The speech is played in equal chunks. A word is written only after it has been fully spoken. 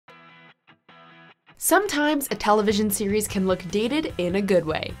Sometimes a television series can look dated in a good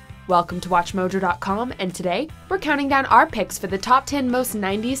way. Welcome to WatchMojo.com, and today we're counting down our picks for the top 10 most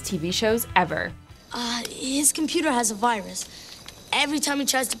 90s TV shows ever. His computer has a virus. Every time he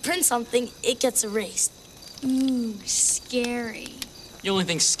tries to print something, it gets erased. Ooh, scary. The only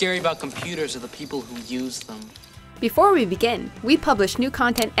thing scary about computers are the people who use them. Before we begin, we publish new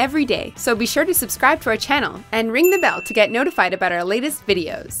content every day, so be sure to subscribe to our channel and ring the bell to get notified about our latest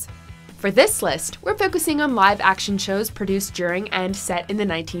videos. For this list, we're focusing on live-action shows produced during and set in the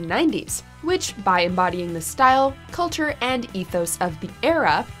 1990s, which, by embodying the style, culture, and ethos of the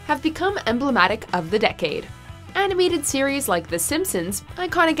era, have become emblematic of the decade. Animated series like The Simpsons,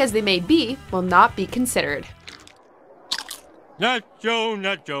 iconic as they may be, will not be considered.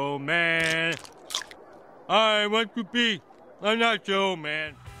 Nacho Man. I want to be a Nacho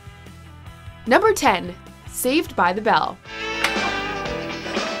Man. Number 10. Saved by the Bell.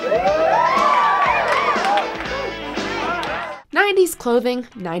 '90s clothing,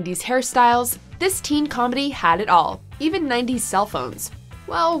 '90s hairstyles, this teen comedy had it all, even '90s cell phones.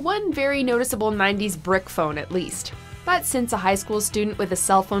 Well, one very noticeable '90s brick phone at least. But since a high school student with a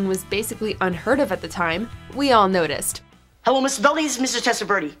cell phone was basically unheard of at the time, we all noticed. Hello, Mr. Beverly Hills, Mr.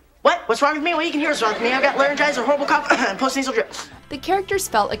 Testerbirdie. What? What's wrong with me? Well, you can hear what's wrong with me. I've got laryngitis, a horrible cough, and post-nasal drip. The characters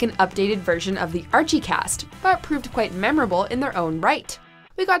felt like an updated version of the Archie cast, but proved quite memorable in their own right.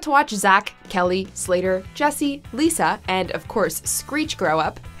 We got to watch Zach, Kelly, Slater, Jesse, Lisa, and of course Screech grow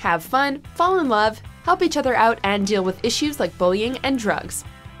up, have fun, fall in love, help each other out, and deal with issues like bullying and drugs.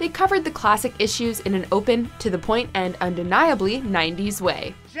 They covered the classic issues in an open, to the point, and undeniably 90s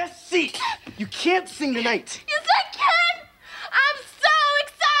way. Jesse, you can't sing tonight. Yes, I can! I'm so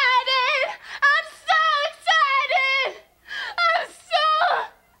excited! I'm so scared!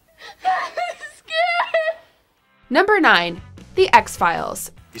 Number 9. The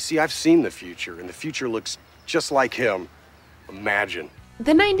X-Files. You see, I've seen the future, and the future looks just like him. Imagine.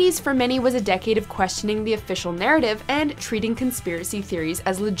 The 90s for many was a decade of questioning the official narrative and treating conspiracy theories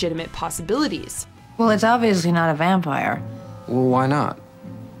as legitimate possibilities. Well, it's obviously not a vampire. Well, why not?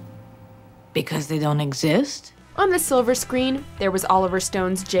 Because they don't exist? On the silver screen, there was Oliver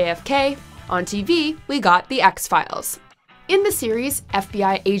Stone's JFK. On TV, we got The X-Files. In the series,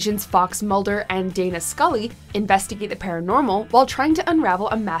 FBI agents Fox Mulder and Dana Scully investigate the paranormal while trying to unravel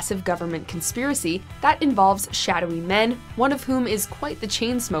a massive government conspiracy that involves shadowy men, one of whom is quite the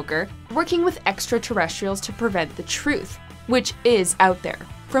chain smoker, working with extraterrestrials to prevent the truth, which is out there,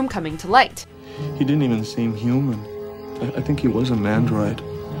 from coming to light. He didn't even seem human. I think he was a mandroid.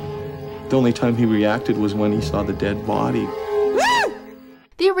 The only time he reacted was when he saw the dead body.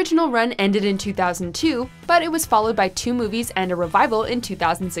 The original run ended in 2002, but it was followed by 2 movies and a revival in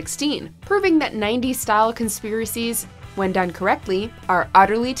 2016, proving that 90s-style conspiracies, when done correctly, are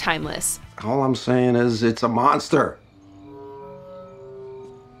utterly timeless. All I'm saying is it's a monster.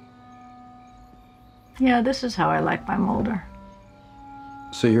 Yeah, this is how I like my Mulder.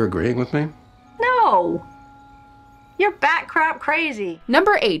 So you're agreeing with me? No! You're bat crap crazy.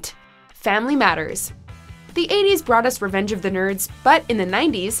 Number 8. Family Matters. The 80s brought us Revenge of the Nerds, but in the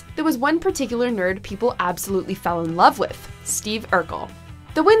 90s, there was one particular nerd people absolutely fell in love with, Steve Urkel.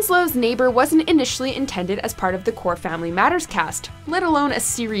 The Winslows' neighbor wasn't initially intended as part of the core Family Matters cast, let alone a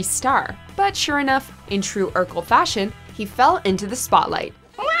series star, but sure enough, in true Urkel fashion, he fell into the spotlight.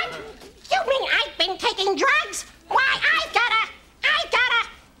 What? You mean I've been taking drugs? Why,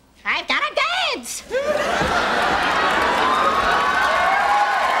 I've gotta dance!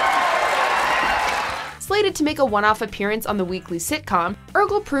 Slated to make a one-off appearance on the weekly sitcom,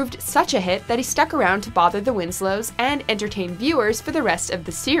 Urkel proved such a hit that he stuck around to bother the Winslows and entertain viewers for the rest of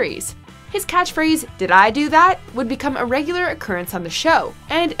the series. His catchphrase, "Did I do that?" would become a regular occurrence on the show,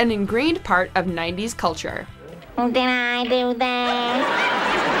 and an ingrained part of 90s culture. Did I do that?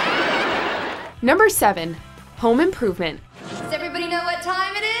 Number 7. Home Improvement. Does everybody know what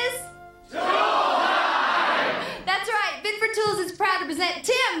time it is? Tool time! That's right, Binford Tools is proud to present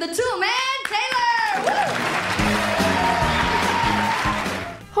Tim, the Tool Man Taylor!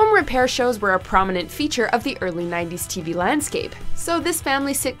 Home repair shows were a prominent feature of the early 90s TV landscape, so this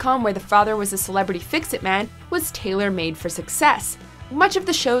family sitcom where the father was a celebrity fix-it man was tailor-made for success. Much of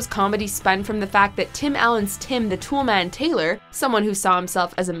the show's comedy spun from the fact that Tim Allen's Tim the Toolman Taylor, someone who saw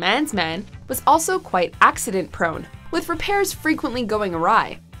himself as a man's man, was also quite accident-prone, with repairs frequently going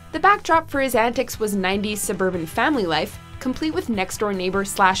awry. The backdrop for his antics was 90s suburban family life, complete with next-door neighbor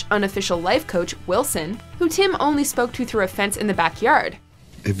 / unofficial life coach Wilson, who Tim only spoke to through a fence in the backyard.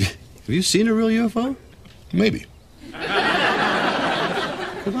 Have you seen a real UFO? Maybe. Come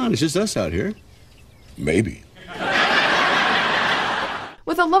on, it's just us out here. Maybe.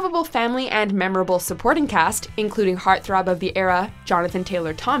 With a lovable family and memorable supporting cast, including heartthrob of the era, Jonathan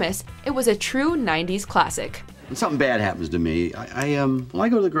Taylor Thomas, it was a true 90s classic. When something bad happens to me, I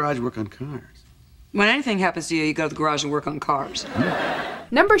go to the garage and work on cars. When anything happens to you, you go to the garage and work on cars.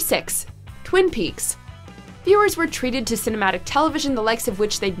 Number 6. Twin Peaks. Viewers were treated to cinematic television the likes of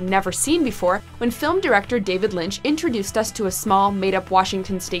which they'd never seen before when film director David Lynch introduced us to a small, made-up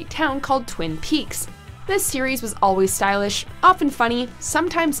Washington state town called Twin Peaks. This series was always stylish, often funny,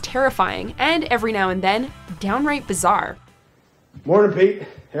 sometimes terrifying, and every now and then, downright bizarre. Morning, Pete.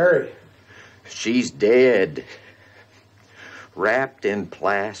 Harry. She's dead. Wrapped in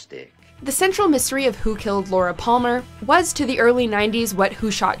plastic. The central mystery of who killed Laura Palmer was to the early 90s what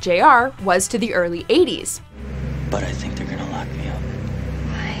Who Shot JR was to the early 80s. But I think they're gonna lock me up.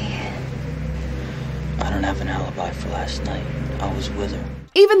 Why? I don't have an alibi for last night. I was with her.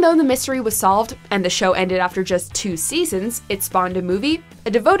 Even though the mystery was solved and the show ended after just 2 seasons, it spawned a movie, a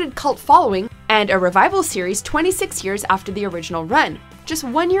devoted cult following, and a revival series 26 years after the original run, just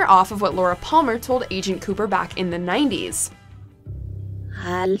 1 year off of what Laura Palmer told Agent Cooper back in the 90s.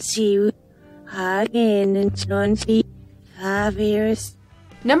 I'll see you again in 25 years.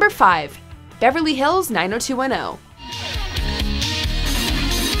 Number 5. Beverly Hills 90210.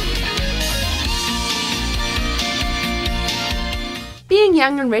 Being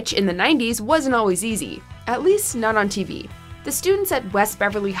young and rich in the 90s wasn't always easy, at least not on TV. The students at West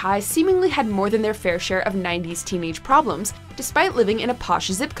Beverly High seemingly had more than their fair share of 90s teenage problems, despite living in a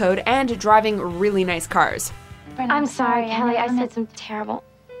posh zip code and driving really nice cars. I'm sorry, Kelly, I said some terrible.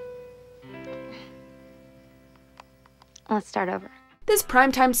 Let's start over. This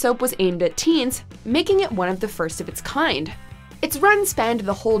primetime soap was aimed at teens, making it one of the first of its kind. Its run spanned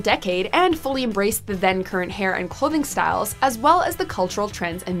the whole decade and fully embraced the then current hair and clothing styles, as well as the cultural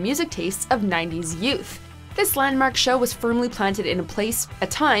trends and music tastes of 90s youth. This landmark show was firmly planted in a place, a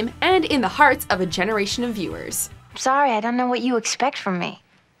time, and in the hearts of a generation of viewers. Sorry, I don't know what you expect from me.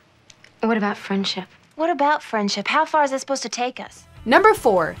 What about friendship? What about friendship? How far is that supposed to take us? Number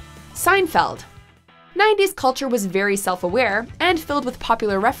 4. Seinfeld. 90s culture was very self-aware and filled with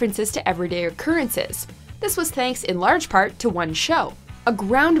popular references to everyday occurrences. This was thanks in large part to one show, a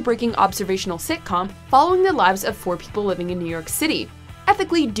groundbreaking observational sitcom following the lives of 4 people living in New York City.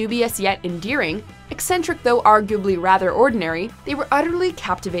 Ethically dubious yet endearing, eccentric though arguably rather ordinary, they were utterly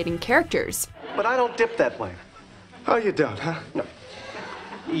captivating characters. But I don't dip that way. Oh, you don't, huh? No.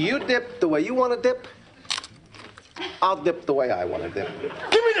 You dip the way you want to dip. I'll dip the way I want to dip.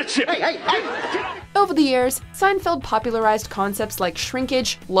 Give me the chip! Hey! Over the years, Seinfeld popularized concepts like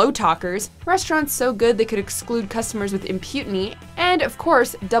shrinkage, low talkers, restaurants so good they could exclude customers with impunity, and of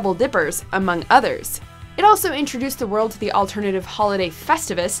course, double dippers, among others. It also introduced the world to the alternative holiday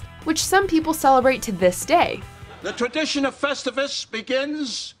Festivus, which some people celebrate to this day. The tradition of Festivus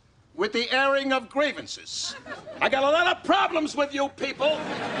begins with the airing of grievances. I got a lot of problems with you people.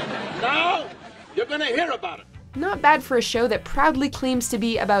 Now, you're gonna hear about it. Not bad for a show that proudly claims to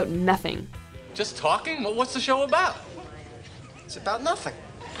be about nothing. Just talking? Well, what's the show about? It's about nothing.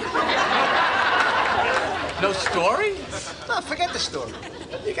 No story? No, forget the story.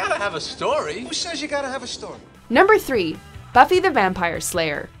 You gotta have a story. Who says you gotta have a story? Number 3. Buffy the Vampire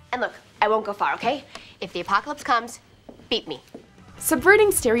Slayer. And look, I won't go far, okay? If the apocalypse comes, beat me.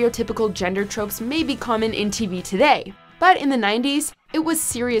 Subverting stereotypical gender tropes may be common in TV today, but in the 90s, it was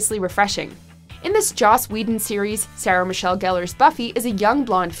seriously refreshing. In this Joss Whedon series, Sarah Michelle Gellar's Buffy is a young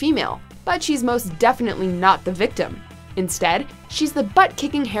blonde female, but she's most definitely not the victim. Instead, she's the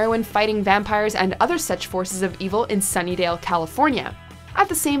butt-kicking heroine fighting vampires and other such forces of evil in Sunnydale, California. At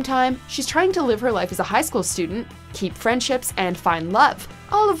the same time, she's trying to live her life as a high school student, keep friendships, and find love,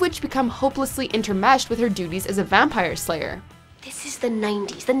 all of which become hopelessly intermeshed with her duties as a vampire slayer. This is the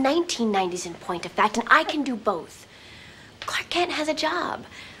 90s, the 1990s in point of fact, and I can do both. Clark Kent has a job.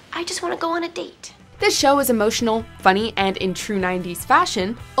 I just want to go on a date. This show is emotional, funny, and in true 90s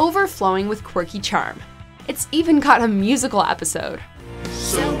fashion, overflowing with quirky charm. It's even got a musical episode.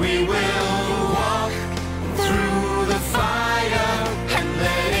 So we will walk through the fire and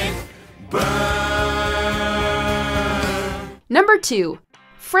let it burn. Number 2.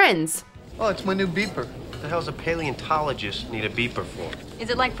 Friends. Oh, it's my new beeper. What the hell's a paleontologist need a beeper for? Is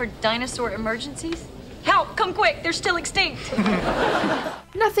it like for dinosaur emergencies? Help! Come quick! They're still extinct!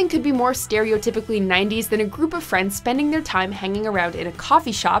 Nothing could be more stereotypically 90s than a group of friends spending their time hanging around in a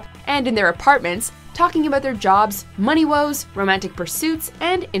coffee shop and in their apartments, talking about their jobs, money woes, romantic pursuits,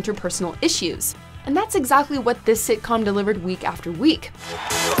 and interpersonal issues. And that's exactly what this sitcom delivered week after week.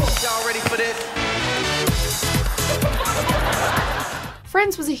 Y'all ready for this?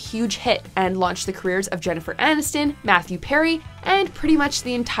 Friends was a huge hit and launched the careers of Jennifer Aniston, Matthew Perry, and pretty much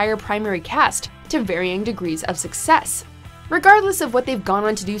the entire primary cast to varying degrees of success. Regardless of what they've gone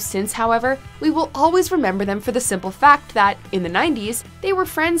on to do since, however, we will always remember them for the simple fact that, in the 90s, they were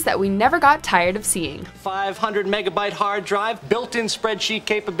friends that we never got tired of seeing. 500 megabyte hard drive, built-in spreadsheet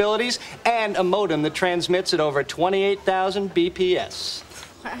capabilities, and a modem that transmits at over 28,000 BPS.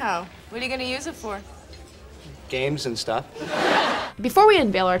 Wow. What are you going to use it for? Games and stuff. Before we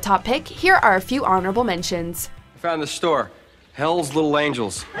unveil our top pick, here are a few honorable mentions. I found the store. Hell's Little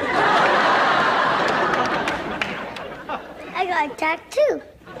Angels. I got a tattoo.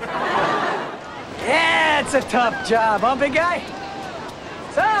 Yeah, it's a tough job, huh, big guy?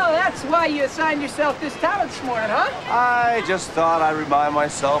 So that's why you assigned yourself this talent this morning, huh? I just thought I'd remind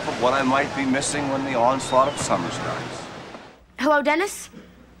myself of what I might be missing when the onslaught of summer starts. Hello, Dennis?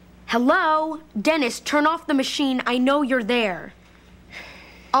 Hello? Dennis, turn off the machine. I know you're there.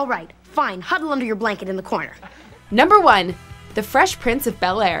 All right, fine. Huddle under your blanket in the corner. Number 1. The Fresh Prince of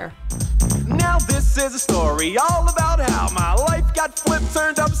Bel-Air. Now this is a story all about how my life got flipped,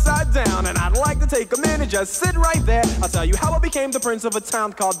 turned upside down, and I'd like to take a minute, just sit right there. I'll tell you how I became the prince of a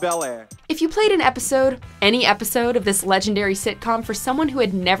town called Bel-Air. If you played an episode, any episode of this legendary sitcom for someone who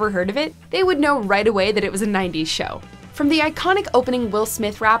had never heard of it, they would know right away that it was a 90s show. From the iconic opening Will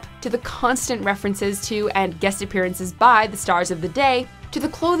Smith rap, to the constant references to and guest appearances by the stars of the day, to the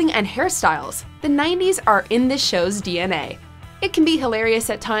clothing and hairstyles, the 90s are in this show's DNA. It can be hilarious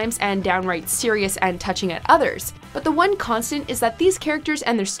at times and downright serious and touching at others, but the one constant is that these characters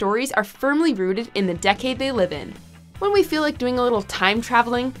and their stories are firmly rooted in the decade they live in. When we feel like doing a little time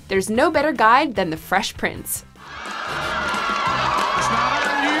traveling, there's no better guide than the Fresh Prince.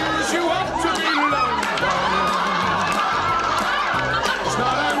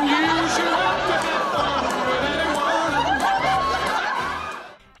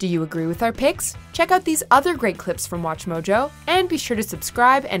 Do you agree with our picks? Check out these other great clips from WatchMojo, and be sure to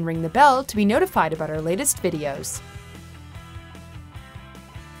subscribe and ring the bell to be notified about our latest videos.